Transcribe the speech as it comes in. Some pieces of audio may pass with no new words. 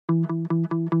Welcome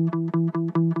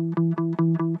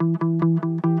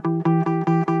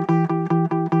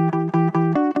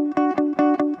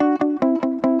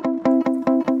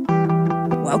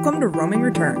to Roaming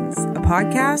Returns, a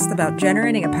podcast about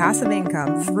generating a passive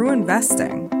income through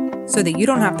investing so that you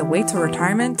don't have to wait till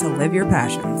retirement to live your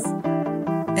passions.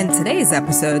 In today's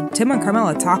episode, Tim and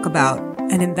Carmela talk about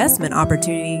an investment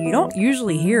opportunity you don't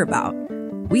usually hear about.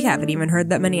 We haven't even heard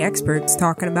that many experts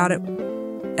talking about it.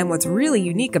 And what's really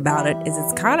unique about it is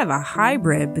it's kind of a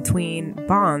hybrid between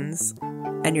bonds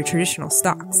and your traditional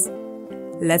stocks.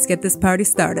 Let's get this party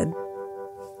started.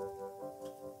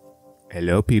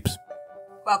 Hello, peeps.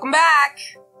 Welcome back.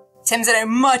 Tim's in a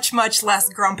much, much less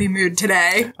grumpy mood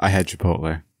today. I had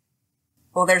Chipotle.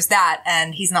 Well, there's that,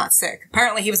 and he's not sick.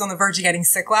 Apparently, he was on the verge of getting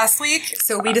sick last week,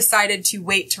 so we decided to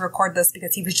wait to record this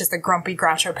because he was just a grumpy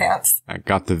Groucho Pants. I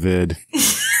got the vid.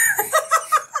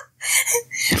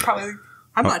 Probably,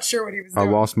 I'm not sure what he was doing. I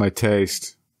lost my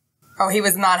taste. Oh, he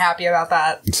was not happy about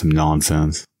that. It's some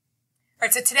nonsense. All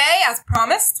right, so today, as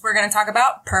promised, we're going to talk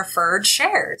about preferred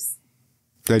shares.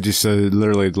 They just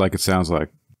literally like it sounds like.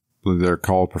 They're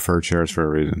called preferred shares for a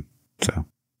reason. So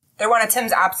they're one of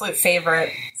Tim's absolute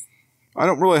favorites. I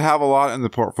don't really have a lot in the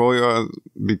portfolio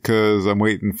because I'm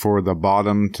waiting for the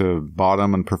bottom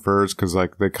and prefers because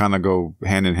like they kind of go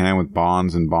hand in hand with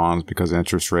bonds because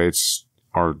interest rates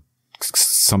are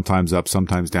sometimes up,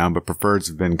 sometimes down, but preferreds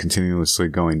have been continuously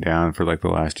going down for like the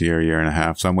last year and a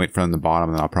half. So I'm waiting for them to bottom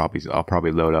and I'll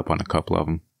probably load up on a couple of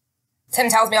them. Tim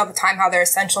tells me all the time how they're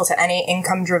essential to any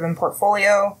income-driven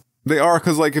portfolio. They are,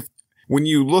 because like when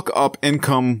you look up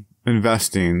income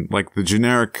investing, like the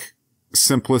generic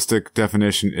simplistic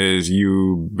definition is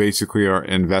you basically are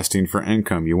investing for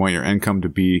income. You want your income to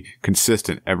be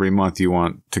consistent. Every month you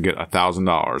want to get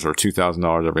 $1,000 or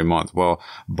 $2,000 every month. Well,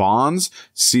 bonds,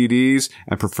 CDs,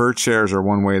 and preferred shares are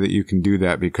one way that you can do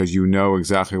that because you know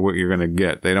exactly what you're going to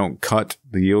get. They don't cut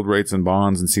the yield rates in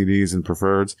bonds and CDs and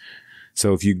preferreds.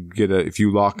 So if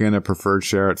you lock in a preferred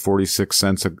share at 46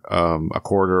 cents a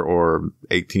quarter or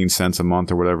 18 cents a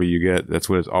month or whatever you get, that's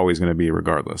what it's always going to be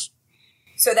regardless.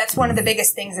 So that's one of the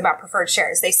biggest things about preferred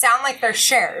shares. They sound like they're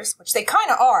shares, which they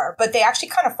kind of are, but they actually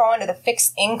kind of fall into the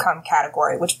fixed income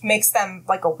category, which makes them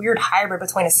like a weird hybrid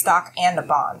between a stock and a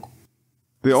bond.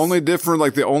 The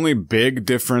only big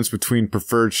difference between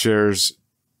preferred shares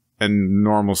and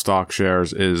normal stock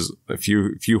shares is if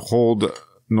you hold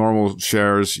normal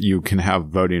shares, you can have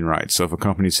voting rights. So if a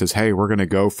company says, hey, we're going to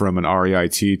go from an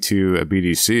REIT to a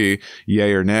BDC,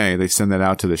 yay or nay, they send that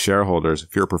out to the shareholders.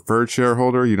 If you're a preferred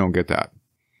shareholder, you don't get that.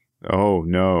 Oh,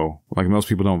 no. Like most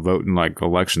people don't vote in like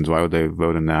elections. Why would they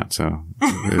vote in that? So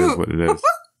it is what it is.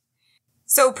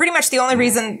 So pretty much the only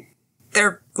reason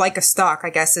they're like a stock, I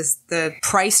guess, is the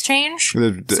price change.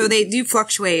 So they do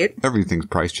fluctuate. Everything's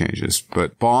price changes,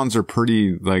 but bonds are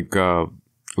pretty like,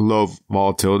 low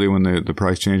volatility when the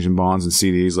price change in bonds and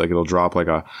CDs, like it'll drop like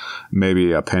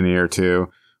maybe a penny or two,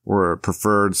 where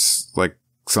preferreds, like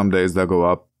some days they'll go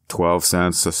up 12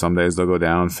 cents. So some days they'll go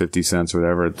down 50 cents or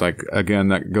whatever. It's like, again,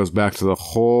 that goes back to the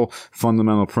whole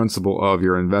fundamental principle of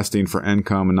you're investing for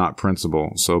income and not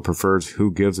principal. So preferreds,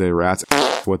 who gives a rat's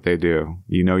what they do?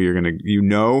 You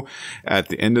know, at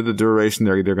the end of the duration,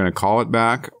 they're either going to call it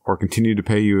back or continue to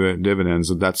pay you dividends.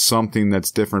 So that's something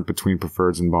that's different between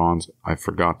preferreds and bonds. I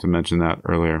forgot to mention that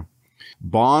earlier.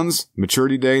 Bonds,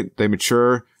 maturity date, they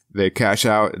mature. They cash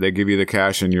out. They give you the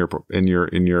cash in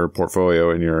your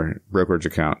portfolio, in your brokerage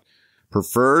account.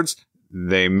 Preferreds,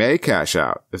 they may cash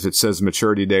out. If it says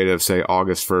maturity date of say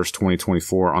August 1st,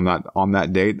 2024, on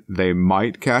that date, they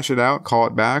might cash it out, call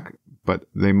it back, but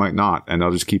they might not. And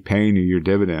they'll just keep paying you your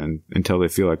dividend until they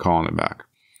feel like calling it back.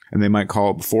 And they might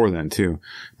call it before then too,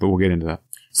 but we'll get into that.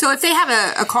 So if they have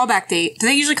a callback date, do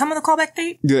they usually come with a callback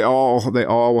date? They all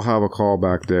will have a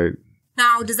callback date.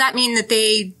 Now, does that mean that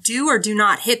they do or do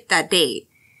not hit that date?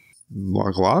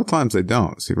 Like a lot of times they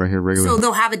don't. See right here, regular. So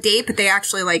they'll have a date, but they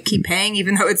actually like keep paying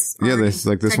even though it's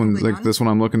this one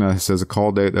I'm looking at says a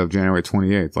call date of January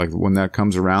 28th. Like when that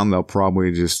comes around, they'll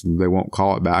probably they won't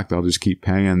call it back. They'll just keep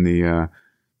paying the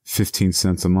 15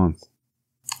 cents a month.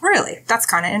 Really? That's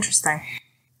kind of interesting.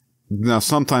 Now,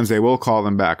 sometimes they will call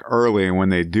them back early, and when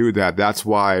they do that, that's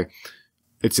why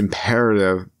it's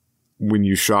imperative when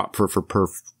you shop for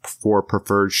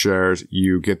preferred shares,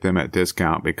 you get them at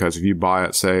discount, because if you buy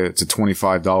it, say it's a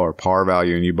 $25 par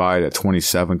value and you buy it at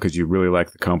 27 because you really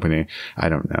like the company. I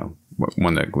don't know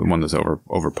one that's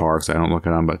over par, because I don't look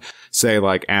at them, but say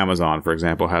like Amazon, for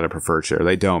example, had a preferred share.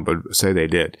 They don't, but say they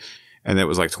did. and it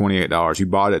was like $28. You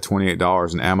bought it at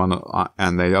 $28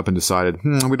 and they up and decided,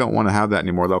 we don't want to have that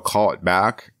anymore. They'll call it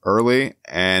back early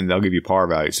and they'll give you par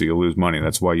value. So you'll lose money.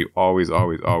 That's why you always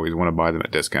want to buy them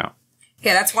at discount.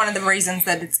 Yeah, that's one of the reasons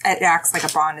that it acts like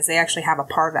a bond is they actually have a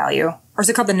par value. Or is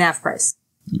it called the NAV price?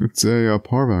 It's a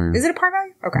par value. Is it a par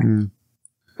value? Okay. Yeah.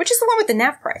 Which is the one with the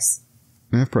NAV price?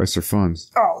 NAV price are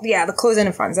funds. Oh, yeah, the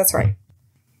closed-ended funds. That's right.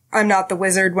 I'm not the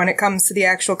wizard when it comes to the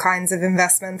actual kinds of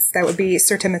investments. That would be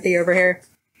Sir Timothy over here.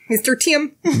 Mr.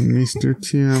 Tim. Mr.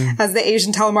 Tim. As the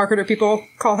Asian telemarketer people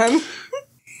call him.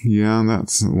 Yeah,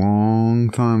 that's a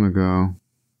long time ago.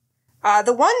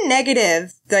 The one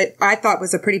negative that I thought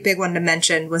was a pretty big one to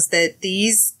mention was that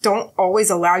these don't always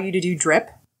allow you to do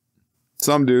drip.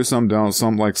 Some do, some don't.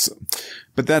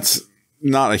 But that's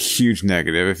not a huge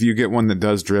negative. If you get one that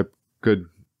does drip, good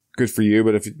for you.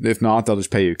 But if not, they'll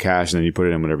just pay you cash and then you put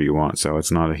it in whatever you want. So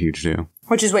it's not a huge deal.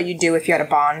 Which is what you do if you had a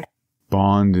bond.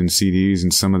 Bond and CDs,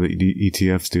 and some of the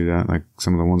ETFs do that. Like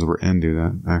some of the ones that we're in do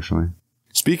that, actually.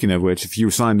 Speaking of which, if you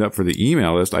signed up for the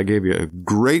email list, I gave you a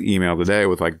great email today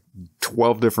with like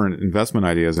 12 different investment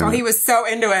ideas in it. Oh, he was so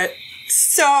into it.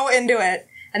 So into it.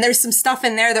 And there's some stuff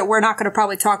in there that we're not going to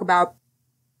probably talk about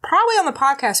probably on the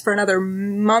podcast for another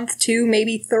month, 2,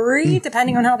 maybe 3,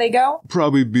 depending on how they go.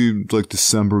 Probably be like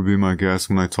December would be my guess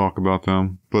when I talk about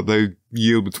them. But they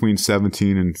yield between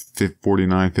 17 and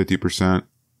 50%.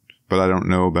 But I don't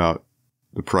know about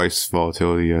the price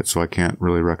volatility yet, so I can't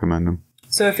really recommend them.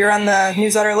 So if you're on the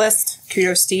newsletter list,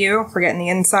 kudos to you for getting the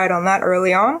insight on that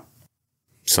early on.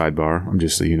 Sidebar. I'm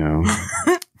just,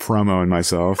 promoing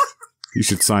myself. You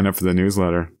should sign up for the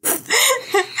newsletter.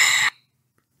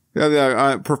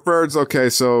 Yeah, preferred's okay.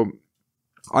 So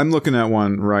I'm looking at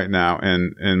one right now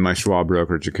in my Schwab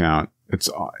brokerage account. It's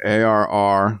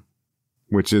ARR,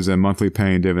 which is a monthly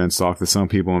paying dividend stock that some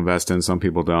people invest in, some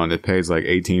people don't. It pays like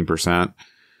 18%.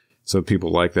 So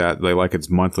people like that. They like it's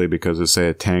monthly because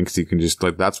it tanks. You can just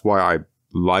that's why I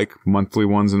like monthly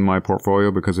ones in my portfolio,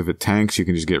 because if it tanks, you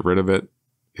can just get rid of it.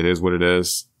 It is what it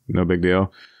is. No big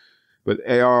deal. But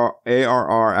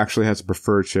ARR actually has a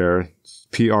preferred share,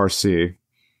 PRC.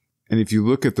 And if you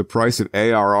look at the price of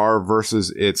ARR versus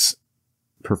its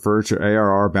preferred share,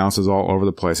 ARR bounces all over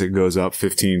the place. It goes up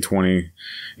 15, 20.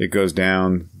 It goes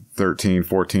down 13,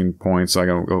 14 points. I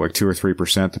go like 2 or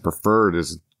 3%. The preferred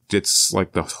it's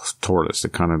like the tortoise.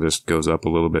 It kind of just goes up a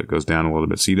little bit, goes down a little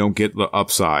bit. So you don't get the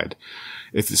upside.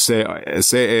 If you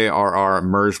say ARR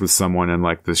merged with someone and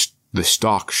like the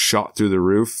stock shot through the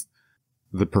roof,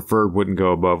 the preferred wouldn't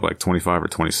go above like 25 or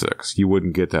 26. You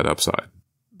wouldn't get that upside.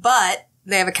 But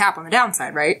they have a cap on the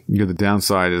downside, right? Yeah, the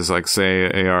downside is like,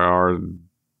 say ARR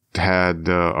had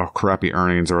crappy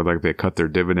earnings, or like they cut their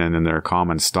dividend in their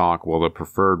common stock. Well, the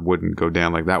preferred wouldn't go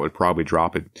down. Like that would probably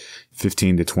drop it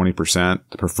 15 to 20%.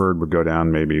 The preferred would go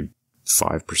down maybe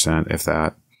 5%, if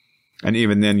that. And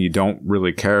even then you don't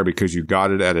really care because you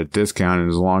got it at a discount. And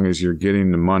as long as you're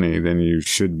getting the money, then you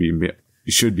should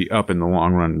be up in the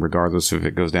long run, regardless if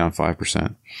it goes down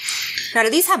 5%. Now, do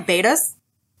these have betas?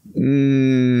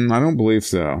 I don't believe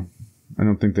so. I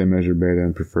don't think they measure beta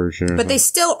in preferred shares. But they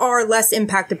still are less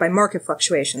impacted by market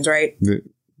fluctuations, right?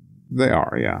 They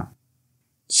are, yeah.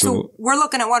 So we're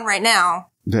looking at one right now.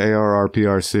 The ARR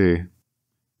PRC.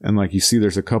 And like you see,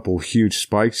 there's a couple huge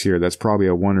spikes here. That's probably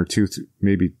a 1 or 2,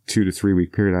 maybe 2 to 3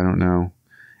 week period. I don't know.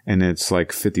 And it's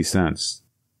like 50 cents.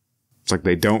 It's like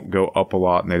they don't go up a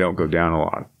lot and they don't go down a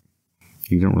lot.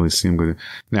 You don't really see them go down.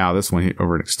 Now, this one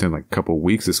over an extent, like a couple of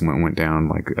weeks, this one went down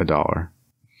like $1.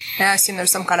 Yeah, I assume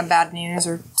there's some kind of bad news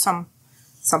or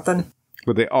something.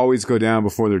 But they always go down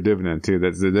before their dividend too.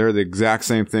 They're the exact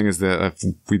same thing as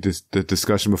the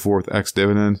discussion before with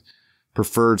ex-dividend.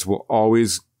 Preferreds will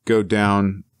always go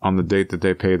down on the date that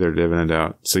they pay their dividend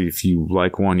out. So if you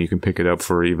like one, you can pick it up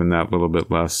for even that little bit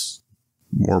less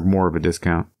or more of a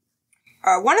discount.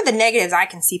 One of the negatives I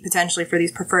can see potentially for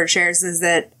these preferred shares is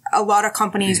that a lot of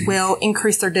companies will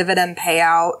increase their dividend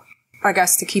payout, I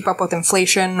guess, to keep up with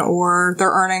inflation or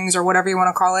their earnings or whatever you want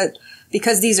to call it,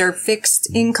 because these are fixed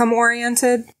income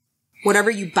oriented. Whatever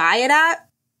you buy it at.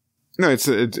 No, it's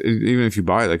even if you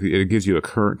buy it, like it gives you a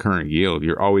current yield.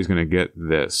 You're always going to get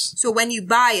this. So when you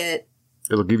buy it,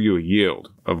 it'll give you a yield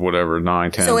of whatever,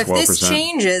 9, 10, 12%. So if this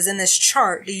changes in this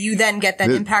chart, do you then get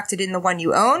that impacted in the one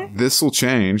you own? This will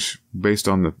change based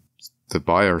on the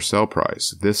buy or sell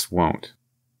price. This won't.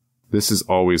 This is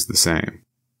always the same.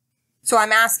 So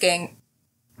I'm asking,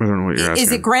 I don't know what you're asking.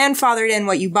 Is it grandfathered in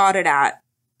what you bought it at?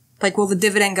 Like, will the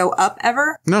dividend go up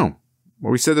ever? No.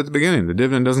 Well, we said at the beginning, the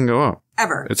dividend doesn't go up.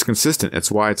 Ever. It's consistent.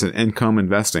 It's why it's an income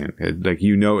investing. Like,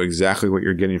 you know exactly what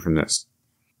you're getting from this.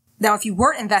 Now, if you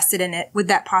weren't invested in it, would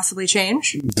that possibly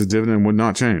change? The dividend would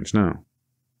not change, no.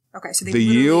 Okay, so the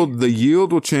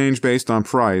yield will change based on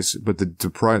price, but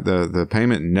the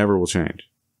payment never will change.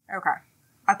 Okay.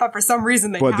 I thought for some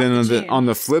reason But then on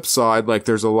the flip side, like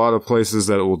there's a lot of places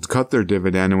that will cut their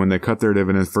dividend, and when they cut their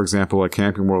dividend, for example, like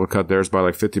Camping World will cut theirs by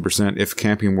like 50%. If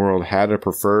Camping World had a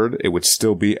preferred, it would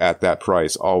still be at that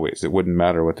price always. It wouldn't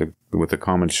matter what the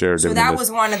common share dividend is. So that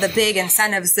was one of the big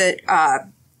incentives that I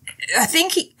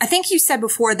think you said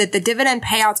before that the dividend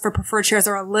payouts for preferred shares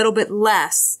are a little bit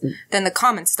less than the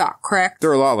common stock, correct?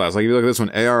 They're a lot less. Like if you look at this one,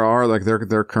 ARR, like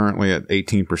they're currently at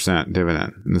 18%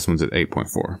 dividend, and this one's at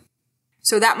 8.4.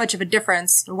 So that much of a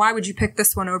difference. Why would you pick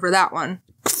this one over that one?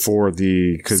 For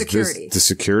the security. The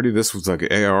security, this was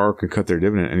like ARR could cut their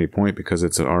dividend at any point because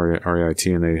it's an REIT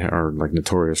and they are like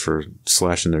notorious for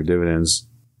slashing their dividends.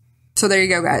 So there you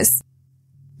go, guys.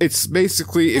 It's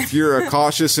basically if you're a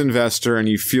cautious investor and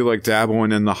you feel like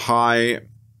dabbling in the high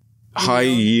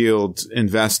yield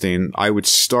investing, I would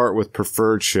start with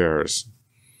preferred shares.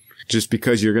 Just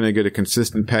because you're going to get a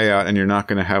consistent payout and you're not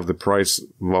going to have the price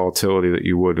volatility that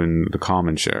you would in the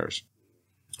common shares.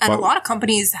 And a lot of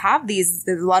companies have these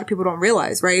that a lot of people don't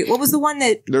realize, right? What was the one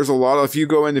that... There's a lot of...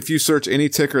 If you search any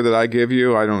ticker that I give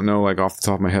you, I don't know, like off the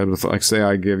top of my head, with like say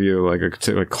I give you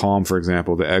like Calm, for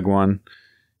example, the egg one.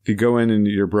 If you go in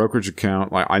your brokerage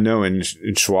account, like I know in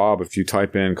Schwab, if you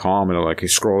type in Calm, it'll like you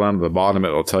scroll down to the bottom,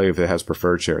 it'll tell you if it has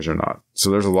preferred shares or not. So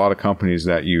there's a lot of companies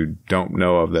that you don't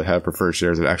know of that have preferred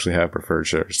shares that actually have preferred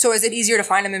shares. So is it easier to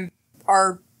find them in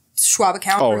our Schwab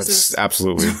account? Oh, it's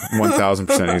absolutely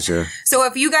 1,000% easier. So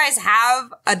if you guys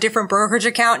have a different brokerage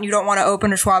account and you don't want to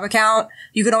open a Schwab account,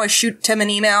 you can always shoot Tim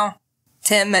an email,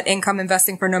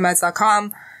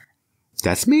 tim@incomeinvestingfornomads.com.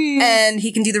 That's me. And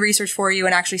he can do the research for you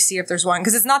and actually see if there's one.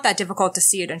 Because it's not that difficult to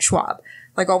see it in Schwab.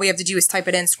 Like, all we have to do is type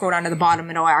it in, scroll down to the bottom,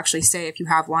 and it'll actually say if you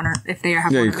have one or if they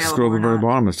have one available. Yeah, you scroll to the very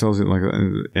bottom. It tells you, like,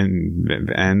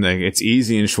 and like, it's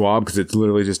easy in Schwab because it's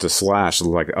literally just a slash.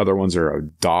 Like, other ones are a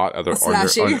dot,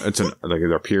 it's like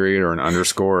a period or an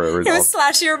underscore. It was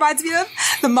slashy reminds me of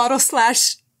the Model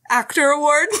Slash Actor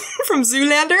Award from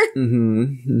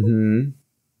Zoolander.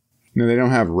 No, they don't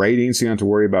have ratings, so you don't have to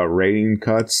worry about rating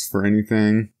cuts for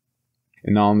anything.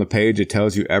 And on the page, it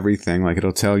tells you everything. Like,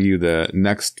 it'll tell you the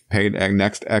next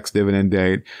X dividend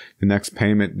date, the next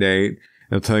payment date.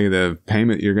 It'll tell you the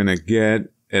payment you're going to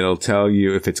get. It'll tell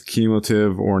you if it's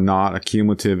cumulative or not. A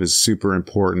cumulative is super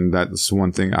important. That's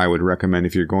one thing I would recommend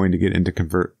if you're going to get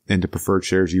into preferred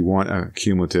shares. You want a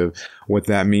cumulative. What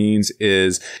that means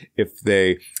is if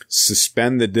they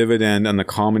suspend the dividend on the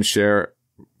common share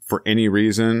for any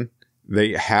reason,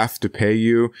 they have to pay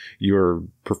you your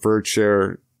preferred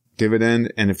share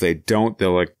dividend. And if they don't,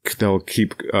 they'll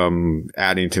keep,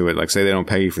 adding to it. Like, say they don't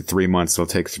pay you for 3 months. They'll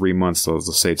take 3 months. So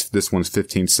they'll say this one's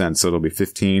 15 cents. So it'll be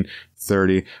 15,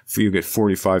 30. You get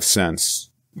 45 cents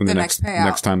the next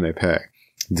time they pay.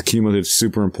 The cumulative is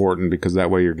super important because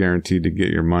that way you're guaranteed to get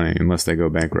your money unless they go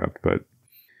bankrupt.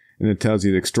 And it tells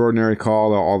you the extraordinary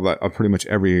call, all that, pretty much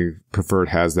every preferred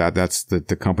has that. That's the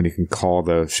company can call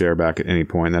the share back at any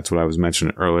point. That's what I was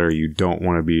mentioning earlier. You don't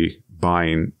want to be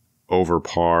buying over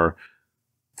par.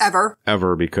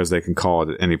 Ever, because they can call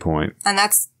it at any point. And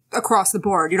that's across the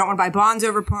board. You don't want to buy bonds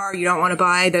over par. You don't want to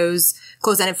buy those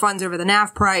closed-ended funds over the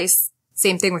NAV price.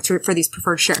 Same thing for these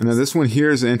preferred shares. Now this one here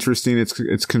is interesting.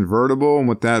 It's convertible, and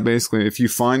with that, basically, if you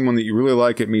find one that you really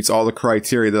like, it meets all the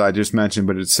criteria that I just mentioned,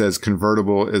 but it says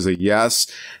convertible is a yes.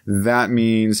 That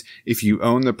means if you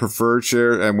own the preferred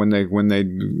share, and when it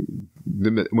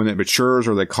matures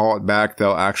or they call it back,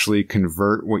 they'll actually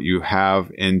convert what you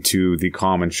have into the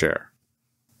common share.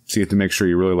 So you have to make sure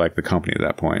you really like the company at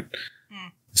that point.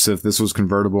 So if this was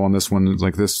convertible and this one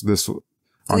like this, do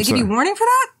they give you warning for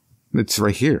that? It's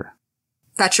right here.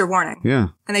 That's your warning. Yeah.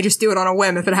 And they just do it on a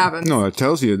whim if it happens. No, it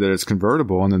tells you that it's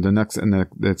convertible and then it's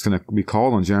going to be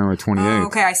called on January 28th. Oh,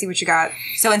 okay. I see what you got.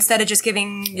 So instead of just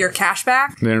giving your cash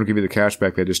back? They don't give you the cash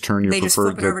back. They just turn your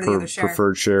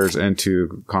preferred shares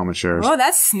into common shares. Oh,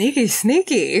 that's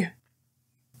sneaky.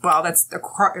 Well, it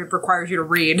requires you to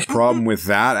read. Problem with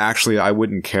that, actually, I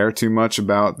wouldn't care too much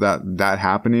about that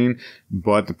happening.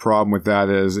 But the problem with that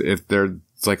is if they're,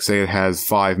 like, say it has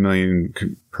 5 million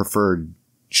preferred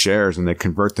shares and they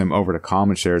convert them over to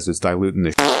common shares, it's diluting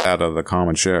the shit out of the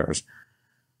common shares.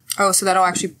 Oh, so that'll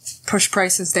actually push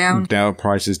prices down? Down,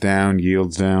 prices down,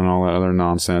 yields down, all that other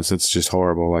nonsense. It's just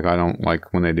horrible. Like, I don't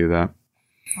like when they do that.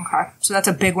 Okay. So that's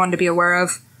a big one to be aware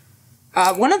of.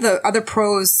 One of the other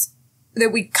pros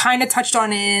that we kind of touched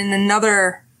on in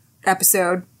another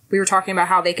episode, we were talking about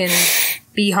how they can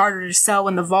be harder to sell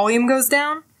when the volume goes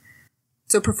down.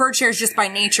 So preferred shares just by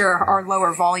nature are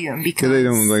lower volume because they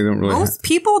don't really most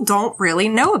people don't really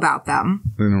know about them.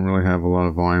 They don't really have a lot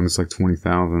of volume. It's like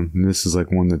 20,000. And this is like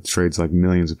one that trades like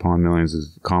millions upon millions of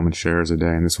common shares a day.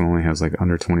 And this one only has like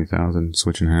under 20,000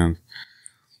 switching hands.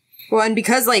 Well, and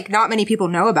because like not many people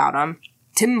know about them,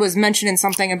 Tim was mentioning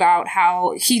something about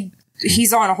how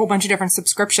he's on a whole bunch of different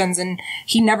subscriptions and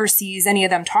he never sees any of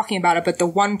them talking about it. But the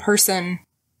one person,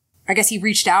 I guess he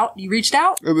reached out. You reached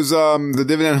out? It was the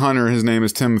dividend hunter. His name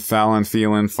is Tim Phelan.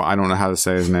 I don't know how to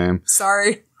say his name.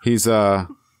 Sorry. He's a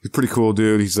pretty cool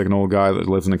dude. He's like an old guy that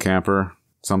lives in a camper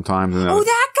sometimes. And, oh,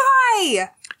 that guy!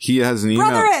 He has an email.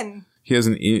 Brethren! He has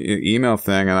an email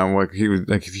thing, and I'm like,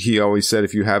 he always said,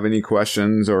 if you have any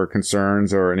questions or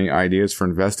concerns or any ideas for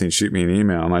investing, shoot me an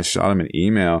email. And I shot him an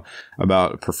email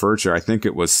about a preferred share. I think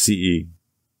it was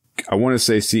I want to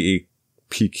say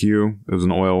CEPQ. It was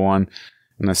an oil one.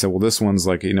 And I said, well, this one's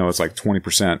like, it's like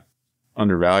 20%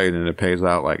 undervalued and it pays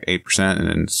out like 8%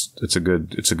 and it's a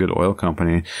good oil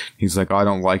company. He's like, I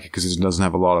don't like it because it doesn't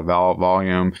have a lot of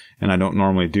volume and I don't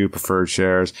normally do preferred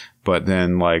shares. But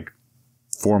then like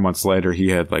 4 months later, he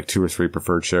had like 2 or 3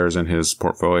 preferred shares in his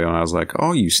portfolio. And I was like,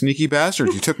 oh, you sneaky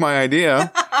bastard. You took my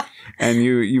idea and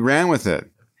you ran with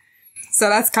it. So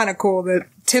that's kind of cool that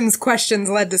Tim's questions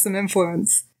led to some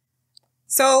influence.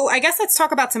 So I guess let's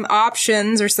talk about some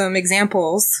options or some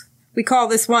examples. We call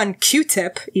this one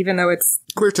Q-tip, even though it's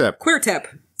queer tip. Queer tip.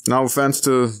 No offense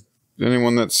to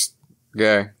anyone that's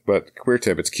gay, but queer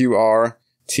tip. It's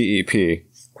QRTEP.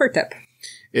 Queer tip.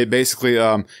 It basically,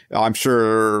 I'm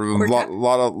sure a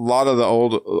lot of the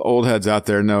old heads out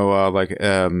there know,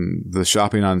 the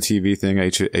shopping on TV thing,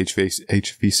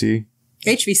 HVC.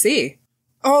 HVC.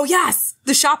 Oh, yes.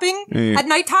 The shopping at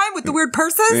nighttime with the weird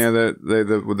purses. Yeah.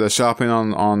 The shopping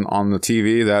on the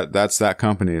TV, that's that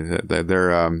company.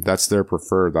 That's their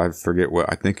preferred. I forget what,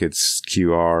 I think it's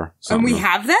QR. And we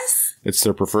have this? It's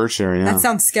their preferred share. Yeah. That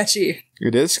sounds sketchy.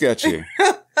 It is sketchy.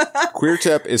 Queer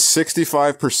tip is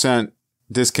 65%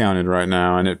 discounted right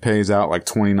now and it pays out like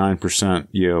 29%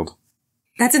 yield.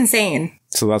 That's insane.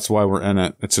 So that's why we're in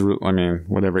it.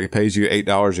 Whatever. It pays you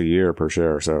 $8 a year per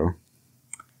share. So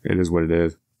it is what it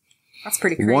is. That's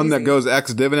pretty crazy. One that goes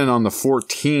ex-dividend on the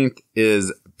 14th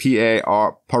is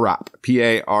PARAP.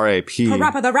 P-A-R-A-P.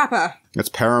 Parappa the Rappa. It's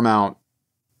Paramount.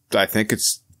 I think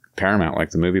it's Paramount, like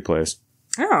the movie place.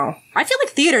 Oh. I feel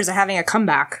like theaters are having a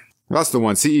comeback. That's the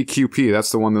one. CEQP.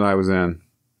 That's the one that I was in.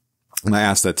 And I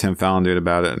asked that Tim Fallon dude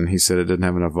about it, and he said it didn't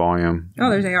have enough volume. Oh,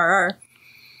 there's ARR.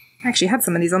 I actually had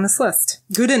some of these on this list.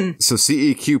 Goodin. So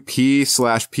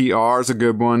CEQP/PR is a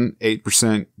good one.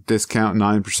 8% discount,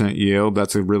 9% yield.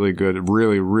 That's a really good,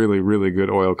 really, really, really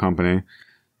good oil company.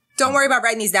 Don't worry about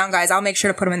writing these down, guys. I'll make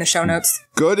sure to put them in the show notes.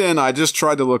 Goodin, I just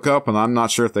tried to look up, and I'm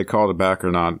not sure if they called it back or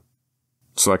not.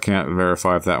 So I can't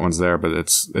verify if that one's there, but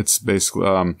it's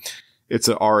basically, it's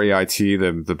a REIT.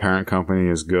 The parent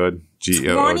company is good. GOOG.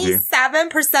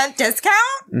 27% discount?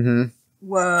 Mm-hmm.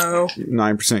 Whoa.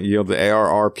 9% yield. The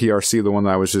ARR PRC, the one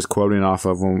that I was just quoting off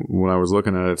of when I was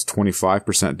looking at it, it's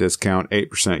 25% discount,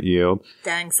 8% yield.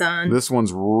 Dang, son. This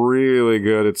one's really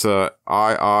good. It's a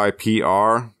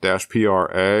IIPR-PRA.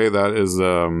 That is,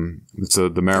 it's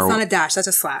the marijuana. That's not a dash, that's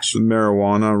a slash. The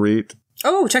marijuana REIT.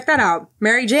 Oh, check that out.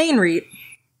 Mary Jane REIT.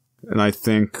 And I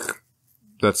think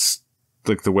that's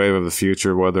like the wave of the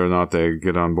future, whether or not they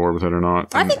get on board with it or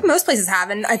not. I think most places have.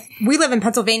 And we live in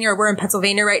Pennsylvania, or we're in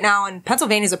Pennsylvania right now, and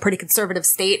Pennsylvania is a pretty conservative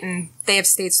state, and they have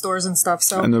state stores and stuff.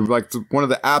 So, and one of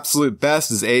the absolute best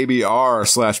is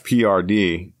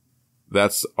ABR/PRD.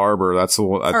 That's Arbor. That's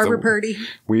Arbor Purdy.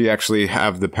 We actually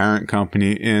have the parent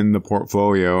company in the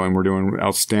portfolio, and we're doing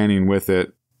outstanding with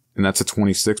it. And that's a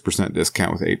 26%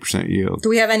 discount with 8% yield. Do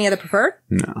we have any other preferred?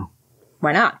 No.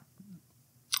 Why not?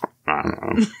 I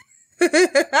don't know.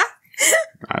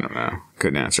 I don't know.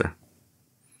 Couldn't answer.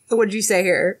 What did you say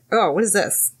here? Oh, what is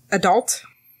this? Adult?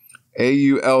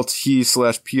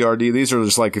 AULT/PRD. These are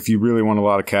just like if you really want a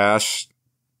lot of cash.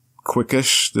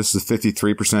 Quickish. This is a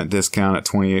 53% discount at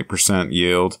 28%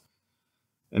 yield.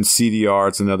 And CDR,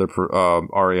 it's another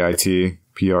REIT.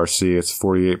 PRC, it's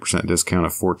 48% discount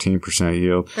at 14%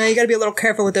 yield. Now you gotta be a little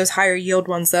careful with those higher yield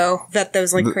ones, though. Vet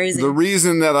those like crazy. The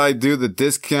reason that I do the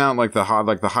discount, like the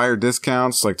higher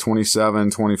discounts, like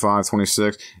 27, 25,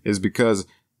 26, is because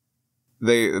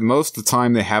most of the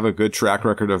time they have a good track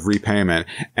record of repayment,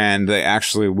 and they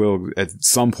actually will at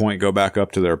some point go back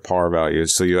up to their par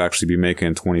values. So you'll actually be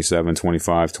making 27,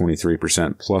 25,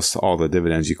 23% plus all the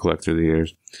dividends you collect through the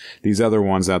years. These other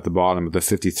ones at the bottom, the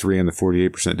 53 and the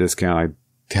 48% discount, I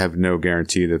have no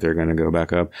guarantee that they're going to go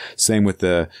back up. Same with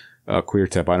the clear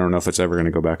tip. I don't know if it's ever going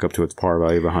to go back up to its par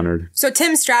value of 100. So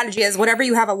Tim's strategy is whatever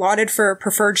you have allotted for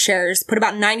preferred shares, put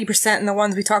about 90% in the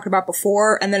ones we talked about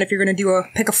before. And then if you're going to do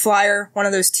pick a flyer, one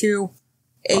of those two,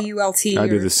 AULT. I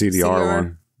did the CDR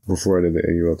one before I did the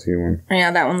AULT one.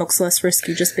 Yeah, that one looks less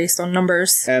risky just based on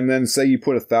numbers. And then say you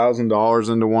put $1,000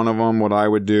 into one of them, what I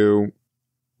would do,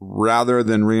 rather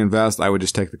than reinvest, I would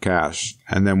just take the cash.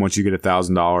 And then once you get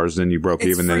 $1,000, then you broke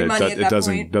even. Then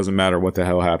it doesn't matter what the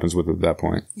hell happens with it at that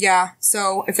point. Yeah.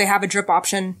 So if they have a drip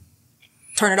option,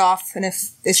 turn it off. And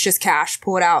if it's just cash,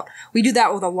 pull it out. We do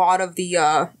that with a lot of the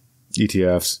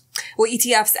ETFs. Well,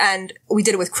 ETFs, and we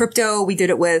did it with crypto. We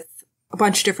did it with a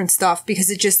bunch of different stuff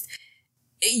because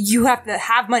you have to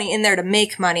have money in there to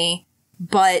make money,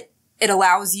 but it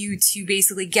allows you to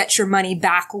basically get your money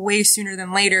back way sooner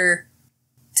than later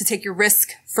to take your risk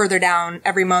further down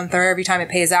every month or every time it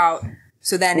pays out.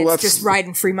 So then it's just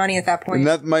riding free money at that point. And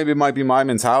that might be my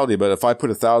mentality, but if I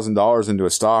put $1,000 into a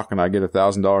stock and I get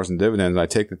 $1,000 in dividends and I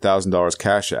take the $1,000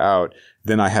 cash out,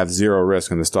 then I have zero risk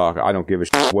in the stock. I don't give a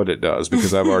shit what it does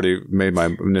because I've already made my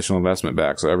initial investment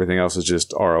back. So everything else is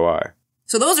just ROI.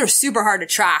 So those are super hard to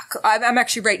track. I'm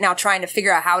actually right now trying to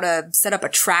figure out how to set up a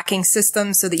tracking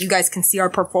system so that you guys can see our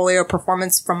portfolio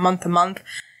performance from month to month.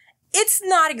 It's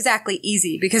not exactly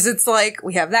easy because it's like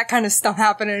we have that kind of stuff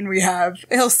happening.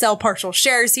 He'll sell partial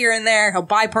shares here and there. He'll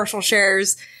buy partial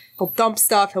shares. He'll dump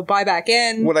stuff. He'll buy back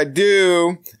in. What I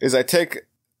do is I take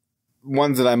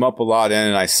ones that I'm up a lot in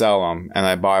and I sell them and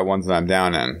I buy ones that I'm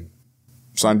down in.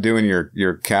 So I'm doing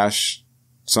your cash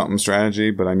something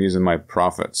strategy, but I'm using my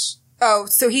profits. Oh,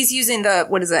 so he's using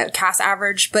cash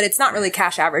average, but it's not really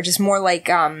cash average. It's more like,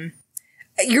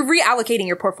 you're reallocating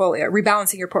your portfolio,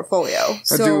 rebalancing your portfolio.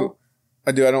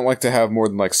 I do. I don't like to have more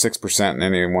than like 6% in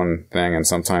any one thing. And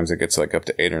sometimes it gets like up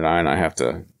to 8 or 9. I have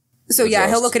to. So yeah,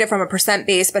 he'll look at it from a percent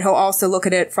base, but he'll also look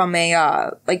at it from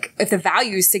a, if the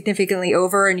value is significantly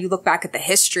over and you look back at the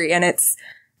history and it's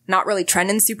not really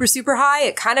trending super, super high,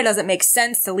 it kind of doesn't make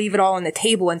sense to leave it all on the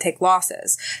table and take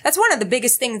losses. That's one of the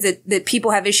biggest things that people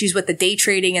have issues with the day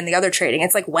trading and the other trading.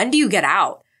 It's like, when do you get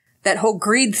out? That whole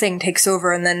greed thing takes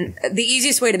over. And then the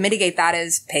easiest way to mitigate that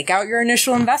is take out your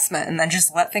initial investment and then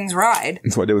just let things ride.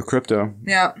 That's what I do with crypto.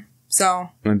 Yeah. So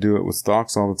I do it with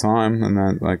stocks all the time. And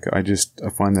then I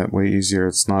find that way easier.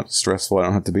 It's not stressful. I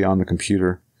don't have to be on the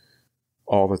computer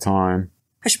all the time.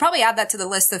 I should probably add that to the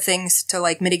list of things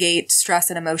to mitigate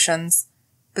stress and emotions.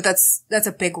 But that's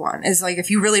a big one, is if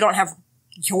you really don't have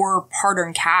your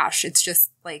hard-earned cash, it's just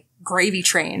gravy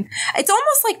train. It's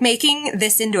almost like making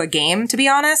this into a game, to be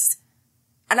honest.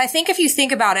 And I think if you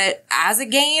think about it as a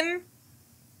game,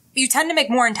 you tend to make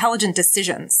more intelligent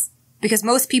decisions because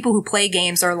most people who play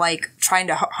games are trying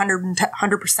to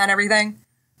 100% everything.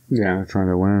 Yeah, they're trying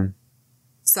to win.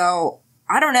 So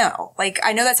I don't know.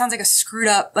 I know that sounds like a screwed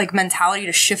up mentality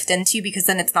to shift into because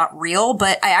then it's not real,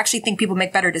 but I actually think people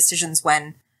make better decisions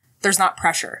when there's not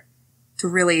pressure to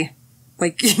really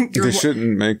they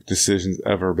shouldn't make decisions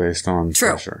ever based on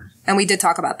pressure. And we did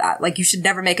talk about that. You should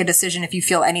never make a decision if you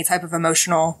feel any type of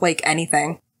emotional,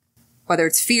 anything. Whether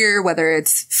it's fear, whether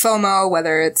it's FOMO,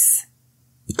 whether it's...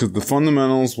 Because the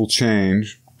fundamentals will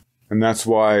change. And that's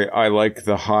why I like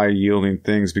the high yielding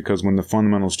things, because when the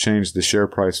fundamentals change, the share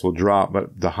price will drop.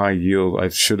 But the high yield, I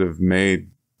should have made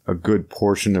a good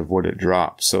portion of what it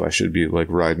dropped. So I should be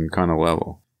riding kind of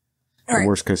level. All right.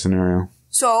 Worst case scenario.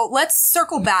 So let's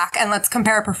circle back and let's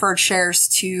compare preferred shares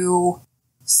to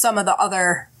some of the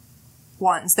other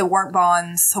ones that weren't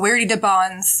bonds. So we already did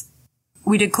bonds.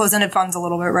 We did closed-ended funds a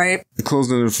little bit, right?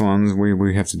 Closed-ended funds,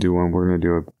 we have to do one. We're going to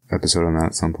do an episode on that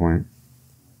at some point.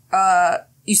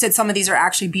 You said some of these are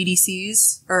actually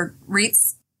BDCs or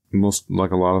REITs? A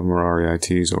lot of them are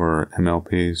REITs or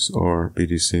MLPs or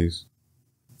BDCs.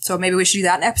 So maybe we should do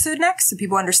that in episode next so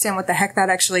people understand what the heck that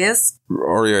actually is.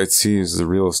 REIT is the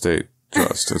real estate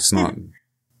trust. It's not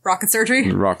rocket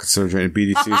surgery. Rocket surgery. And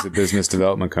BDC is a business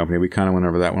development company. We kind of went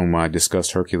over that when I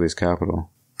discussed Hercules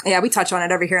Capital. Yeah, we touch on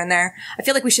it every here and there. I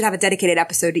feel like we should have a dedicated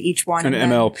episode to each one. An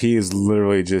MLP is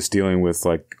literally just dealing with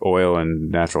oil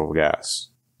and natural gas,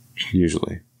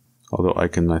 usually. Although I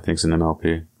think it's an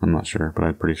MLP. I'm not sure, but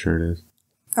I'm pretty sure it is.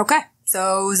 Okay.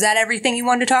 So is that everything you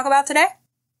wanted to talk about today?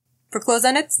 For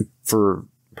closed-ended? For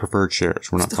preferred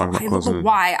shares. We're not talking about closed-ended.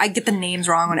 Why? I get the names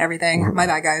wrong on everything. My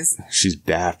bad, guys. She's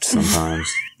daft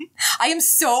sometimes. I am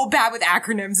so bad with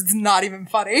acronyms. It's not even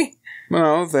funny.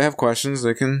 Well, if they have questions,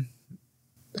 they can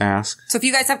ask. So if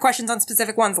you guys have questions on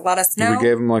specific ones, let us know. We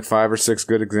gave them 5 or 6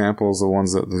 good examples of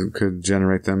ones that could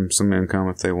generate them some income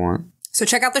if they want. So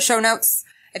check out the show notes.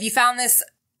 If you found this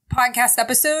podcast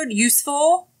episode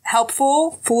useful,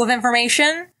 helpful, full of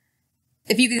information,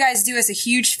 If you guys do us a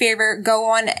huge favor, go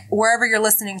on wherever you're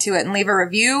listening to it and leave a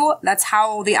review. That's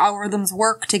how the algorithms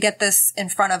work to get this in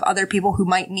front of other people who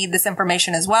might need this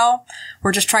information as well.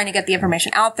 We're just trying to get the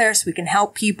information out there so we can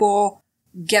help people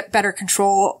get better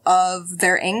control of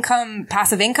their income,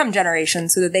 passive income generation,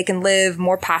 so that they can live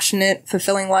more passionate,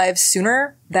 fulfilling lives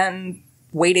sooner than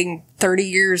waiting 30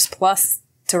 years plus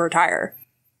to retire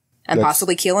and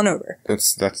possibly keeling over.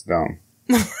 That's dumb.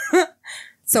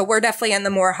 So we're definitely in the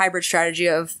more hybrid strategy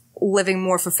of living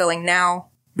more fulfilling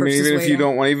now. I mean, even if you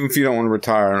don't want to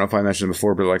retire, I don't know if I mentioned it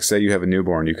before, but like say you have a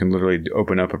newborn, you can literally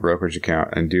open up a brokerage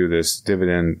account and do this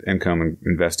dividend income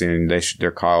investing, and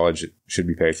their college should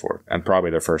be paid for, and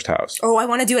probably their first house. Oh, I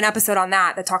want to do an episode on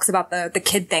that talks about the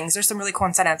kid things. There's some really cool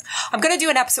incentives. I'm going to do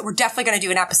an episode. We're definitely going to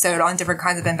do an episode on different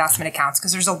kinds of investment accounts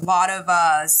because there's a lot of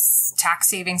tax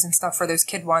savings and stuff for those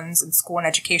kid ones and school and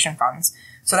education funds.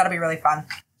 So that'll be really fun.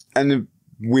 And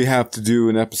we have to do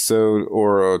an episode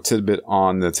or a tidbit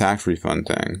on the tax refund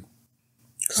thing.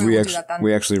 Because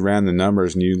we actually ran the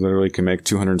numbers, and you literally can make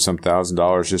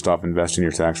 $200,000 just off investing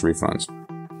your tax refunds.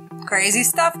 Crazy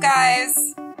stuff, guys.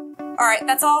 All right,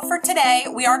 that's all for today.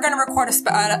 We are going to record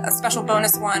a special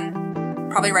bonus one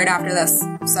probably right after this.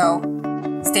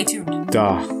 So stay tuned.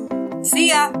 Duh. See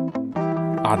ya.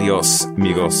 Adios,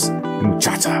 amigos.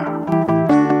 Muchacha.